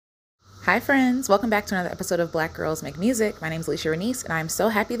Hi friends, welcome back to another episode of Black Girls Make Music. My name is Alicia Renice and I'm so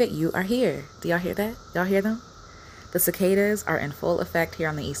happy that you are here. Do y'all hear that? Y'all hear them? The cicadas are in full effect here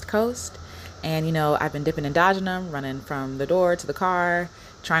on the East Coast. And I've been dipping and dodging them, running from the door to the car,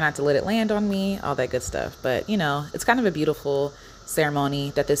 trying not to let it land on me, all that good stuff. But it's kind of a beautiful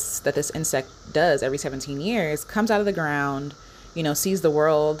ceremony that this insect does every 17 years, comes out of the ground, sees the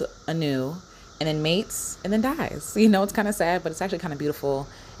world anew, and then mates and then dies. It's kind of sad, but it's actually kind of beautiful.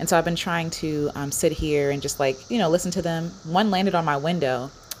 And so I've been trying to sit here and just listen to them. One landed on my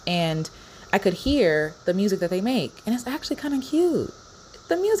window and I could hear the music that they make. And it's actually kind of cute.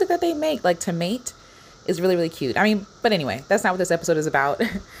 The music that they make, like to mate, is really, really cute. But anyway, that's not what this episode is about.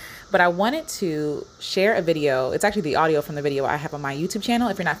 But I wanted to share a video. It's actually the audio from the video I have on my YouTube channel.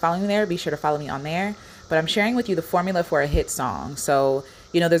 If you're not following me there, be sure to follow me on there. But I'm sharing with you the formula for a hit song. So,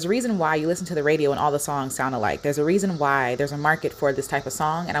 there's a reason why you listen to the radio and all the songs sound alike. There's a reason why there's a market for this type of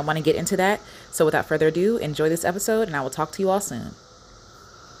song, and I want to get into that. So without further ado, enjoy this episode, and I will talk to you all soon.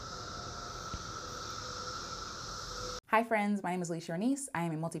 Hi friends, my name is Alicia Renice. I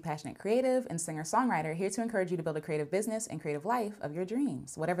am a multi-passionate creative and singer-songwriter here to encourage you to build a creative business and creative life of your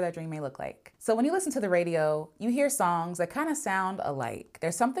dreams, whatever that dream may look like. So when you listen to the radio, you hear songs that kind of sound alike.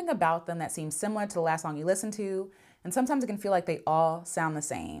 There's something about them that seems similar to the last song you listened to, and sometimes it can feel like they all sound the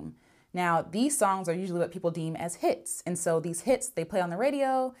same. Now, these songs are usually what people deem as hits, and so these hits, they play on the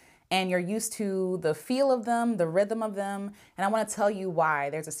radio, and you're used to the feel of them, the rhythm of them, and I want to tell you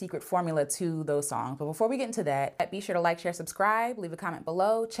why there's a secret formula to those songs. But before we get into that, be sure to like, share, subscribe, leave a comment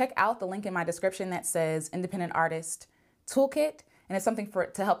below. Check out the link in my description that says Independent Artist Toolkit, and it's something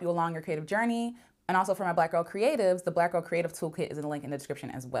to help you along your creative journey. And also for my Black Girl Creatives, the Black Girl Creative Toolkit is in the link in the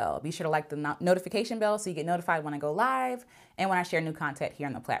description as well. Be sure to like the notification bell so you get notified when I go live and when I share new content here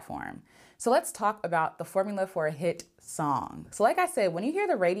on the platform. So let's talk about the formula for a hit song. So like I said, when you hear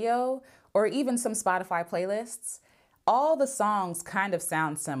the radio or even some Spotify playlists, all the songs kind of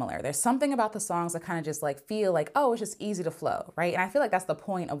sound similar. There's something about the songs that kind of just feel like, oh, it's just easy to flow, right? And I feel like that's the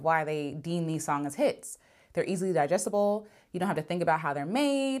point of why they deem these songs as hits. They're easily digestible. You don't have to think about how they're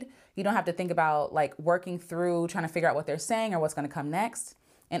made. You don't have to think about working through trying to figure out what they're saying or what's going to come next.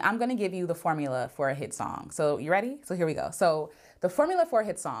 And I'm going to give you the formula for a hit song. So you ready? So here we go. So the formula for a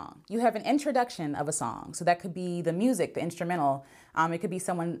hit song, you have an introduction of a song. So that could be the music, the instrumental. It could be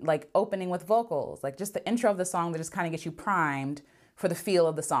someone opening with vocals, just the intro of the song that just kind of gets you primed for the feel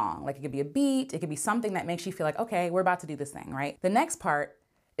of the song. It could be a beat. It could be something that makes you feel like, okay, we're about to do this thing, right? The next part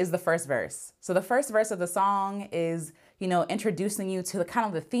is the first verse. So the first verse of the song is, introducing you to the kind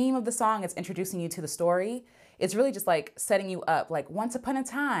of the theme of the song. It's introducing you to the story. It's really just setting you up once upon a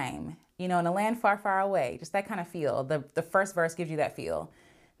time, in a land far, far away, just that kind of feel. The first verse gives you that feel.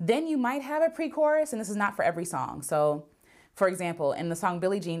 Then you might have a pre-chorus, and this is not for every song. So for example, in the song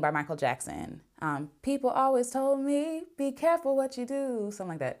Billie Jean by Michael Jackson, people always told me, be careful what you do, something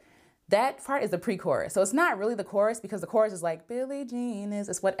like that. That part is the pre-chorus. So it's not really the chorus because the chorus is Billie Jean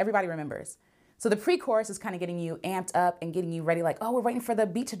it's what everybody remembers. So the pre-chorus is kind of getting you amped up and getting you ready oh, we're waiting for the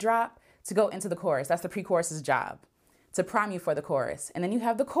beat to drop to go into the chorus. That's the pre-chorus's job, to prime you for the chorus. And then you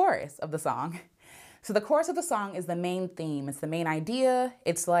have the chorus of the song. So the chorus of the song is the main theme. It's the main idea.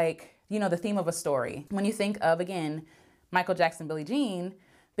 It's the theme of a story. When you think of, again, Michael Jackson, Billie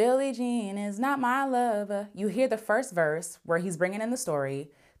Jean is not my lover. You hear the first verse where he's bringing in the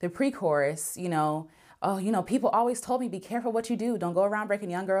story. The pre-chorus, people always told me, be careful what you do. Don't go around breaking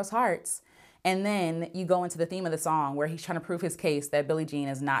young girls' hearts. And then you go into the theme of the song where he's trying to prove his case that Billie Jean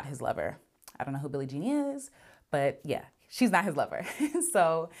is not his lover. I don't know who Billie Jean is, but yeah, she's not his lover.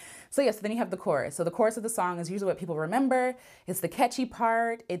 So then you have the chorus. So the chorus of the song is usually what people remember. It's the catchy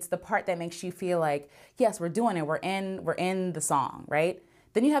part. It's the part that makes you feel yes, we're doing it. We're in the song, right?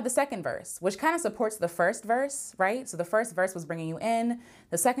 Then you have the second verse, which kind of supports the first verse, right? So the first verse was bringing you in.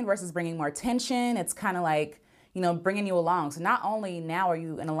 The second verse is bringing more tension. It's kind of bringing you along. So not only now are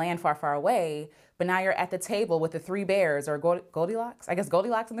you in a land far, far away, but now you're at the table with the three bears, or Goldilocks. I guess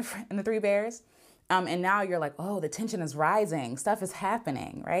Goldilocks and the three bears. And now you're oh, the tension is rising. Stuff is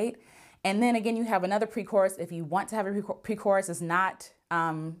happening, right? And then again, you have another pre-chorus. If you want to have a pre-chorus, it's not,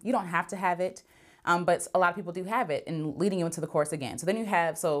 you don't have to have it. But a lot of people do have it and leading you into the chorus again. So then you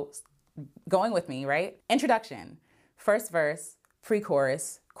have, going with me, right? Introduction, first verse,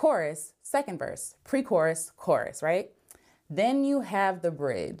 pre-chorus, chorus, second verse, pre-chorus, chorus, right? Then you have the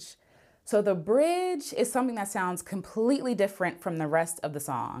bridge. So the bridge is something that sounds completely different from the rest of the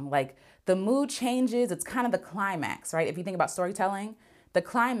song. The mood changes. It's kind of the climax, right? If you think about storytelling, the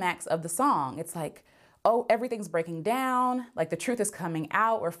climax of the song, it's oh, everything's breaking down, the truth is coming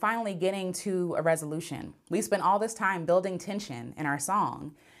out. We're finally getting to a resolution. We spent all this time building tension in our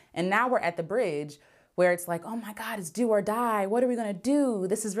song. And now we're at the bridge where it's like, oh my God, it's do or die. What are we gonna do?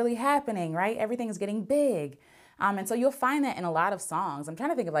 This is really happening, right? Everything is getting big. And so you'll find that in a lot of songs. I'm trying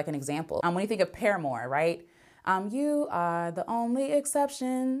to think of like an example. When you think of Paramore, right? You are the only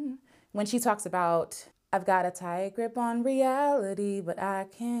exception. When she talks about, I've got a tight grip on reality, but I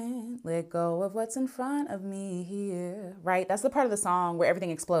can't let go of what's in front of me here, right? That's the part of the song where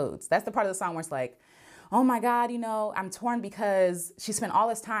everything explodes. That's the part of the song where it's like, oh my God, I'm torn because she spent all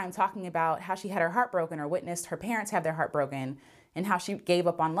this time talking about how she had her heart broken or witnessed her parents have their heart broken and how she gave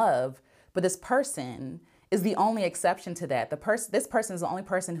up on love. But this person is the only exception to that. This person is the only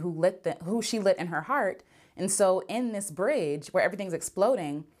person who she lit in her heart. And so in this bridge where everything's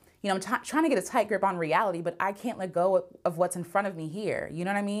exploding, I'm trying to get a tight grip on reality, but I can't let go of what's in front of me here. You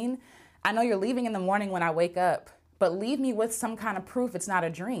know what I mean? I know you're leaving in the morning when I wake up, but leave me with some kind of proof it's not a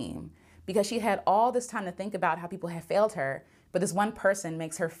dream. Because she had all this time to think about how people have failed her, but this one person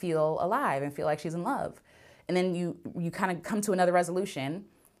makes her feel alive and feel like she's in love. And then you kind of come to another resolution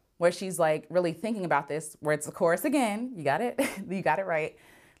where she's like really thinking about this, where it's the chorus again. You got it? You got it right.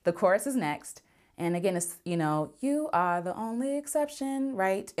 The chorus is next. And again, it's, you are the only exception,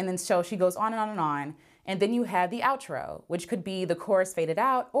 right? And then so she goes on and on and on. And then you have the outro, which could be the chorus faded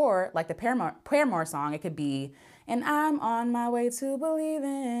out, or like the Paramore song, it could be, and I'm on my way to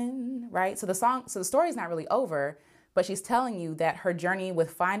believing, right? So the story is not really over, but she's telling you that her journey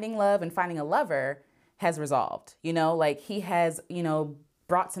with finding love and finding a lover has resolved. Like he has,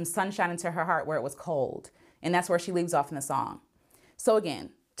 brought some sunshine into her heart where it was cold. And that's where she leaves off in the song. So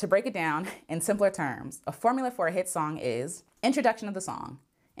again, to break it down in simpler terms, a formula for a hit song is introduction of the song,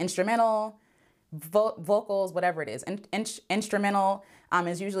 instrumental, vocals, whatever it is. Instrumental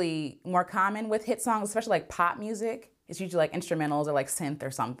is usually more common with hit songs, especially like pop music. It's usually like instrumentals or like synth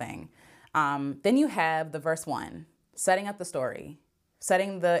or something. Then you have the verse 1, setting up the story,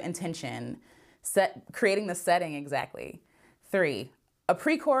 setting the intention, creating the setting exactly. 3, a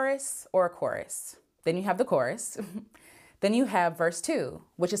pre-chorus or a chorus. Then you have the chorus. Then you have verse 2,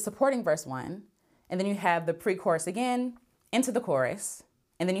 which is supporting verse 1. And then you have the pre-chorus again into the chorus.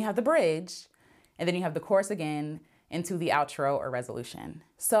 And then you have the bridge. And then you have the chorus again into the outro or resolution.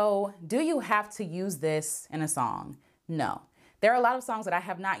 So do you have to use this in a song? No. There are a lot of songs that I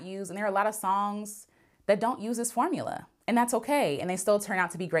have not used, and there are a lot of songs that don't use this formula. And that's okay. And they still turn out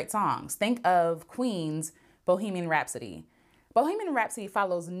to be great songs. Think of Queen's Bohemian Rhapsody. Bohemian Rhapsody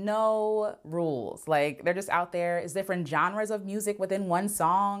follows no rules. Like, they're just out there. It's different genres of music within one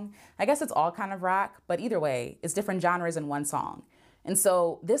song. I guess it's all kind of rock, but either way, it's different genres in one song. And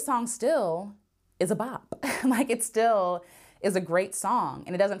so this song still is a bop. Like, it still is a great song,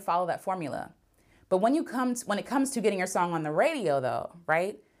 and it doesn't follow that formula. But when it comes to getting your song on the radio though,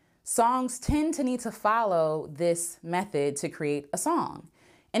 right? Songs tend to need to follow this method to create a song.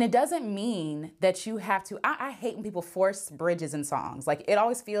 And it doesn't mean that you have to, I hate when people force bridges in songs. Like, it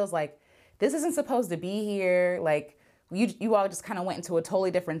always feels like this isn't supposed to be here. Like, you all just kind of went into a totally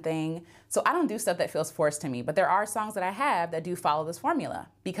different thing. So I don't do stuff that feels forced to me, but there are songs that I have that do follow this formula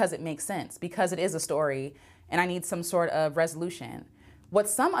because it makes sense, because it is a story and I need some sort of resolution. What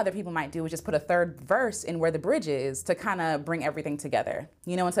some other people might do is just put a third verse in where the bridge is to kind of bring everything together.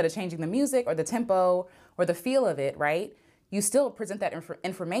 Instead of changing the music or the tempo or the feel of it, right? You still present that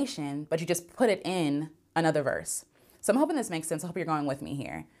information, but you just put it in another verse. So I'm hoping this makes sense. I hope you're going with me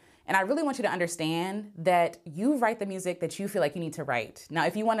here. And I really want you to understand that you write the music that you feel like you need to write. Now,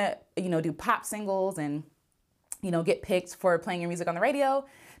 if you want to, do pop singles and, get picked for playing your music on the radio,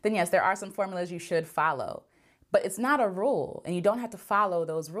 then yes, there are some formulas you should follow. But it's not a rule, and you don't have to follow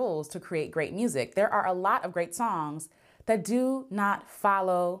those rules to create great music. There are a lot of great songs that do not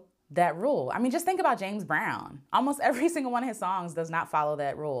follow that rule. I mean, just think about James Brown. Almost every single one of his songs does not follow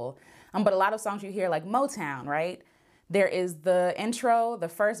that rule. But a lot of songs you hear, like Motown, right? There is the intro, the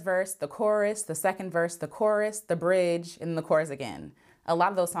first verse, the chorus, the second verse, the chorus, the bridge, and the chorus again. A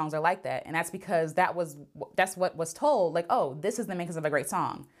lot of those songs are like that. And that's because that's what was told, like, oh, this is the makers of a great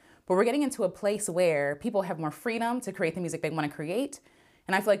song. But we're getting into a place where people have more freedom to create the music they want to create.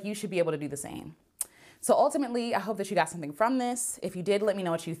 And I feel like you should be able to do the same. So ultimately, I hope that you got something from this. If you did, let me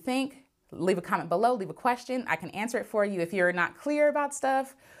know what you think. Leave a comment below, leave a question. I can answer it for you. If you're not clear about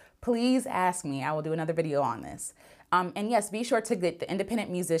stuff, please ask me. I will do another video on this. And yes, be sure to get the Independent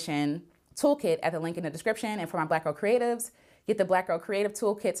Musician Toolkit at the link in the description. And for my Black Girl Creatives, get the Black Girl Creative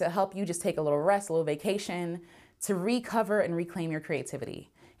Toolkit to help you just take a little rest, a little vacation, to recover and reclaim your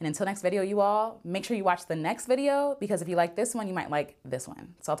creativity. And until next video, you all, make sure you watch the next video, because if you like this one, you might like this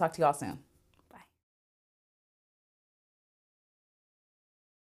one. So I'll talk to you all soon.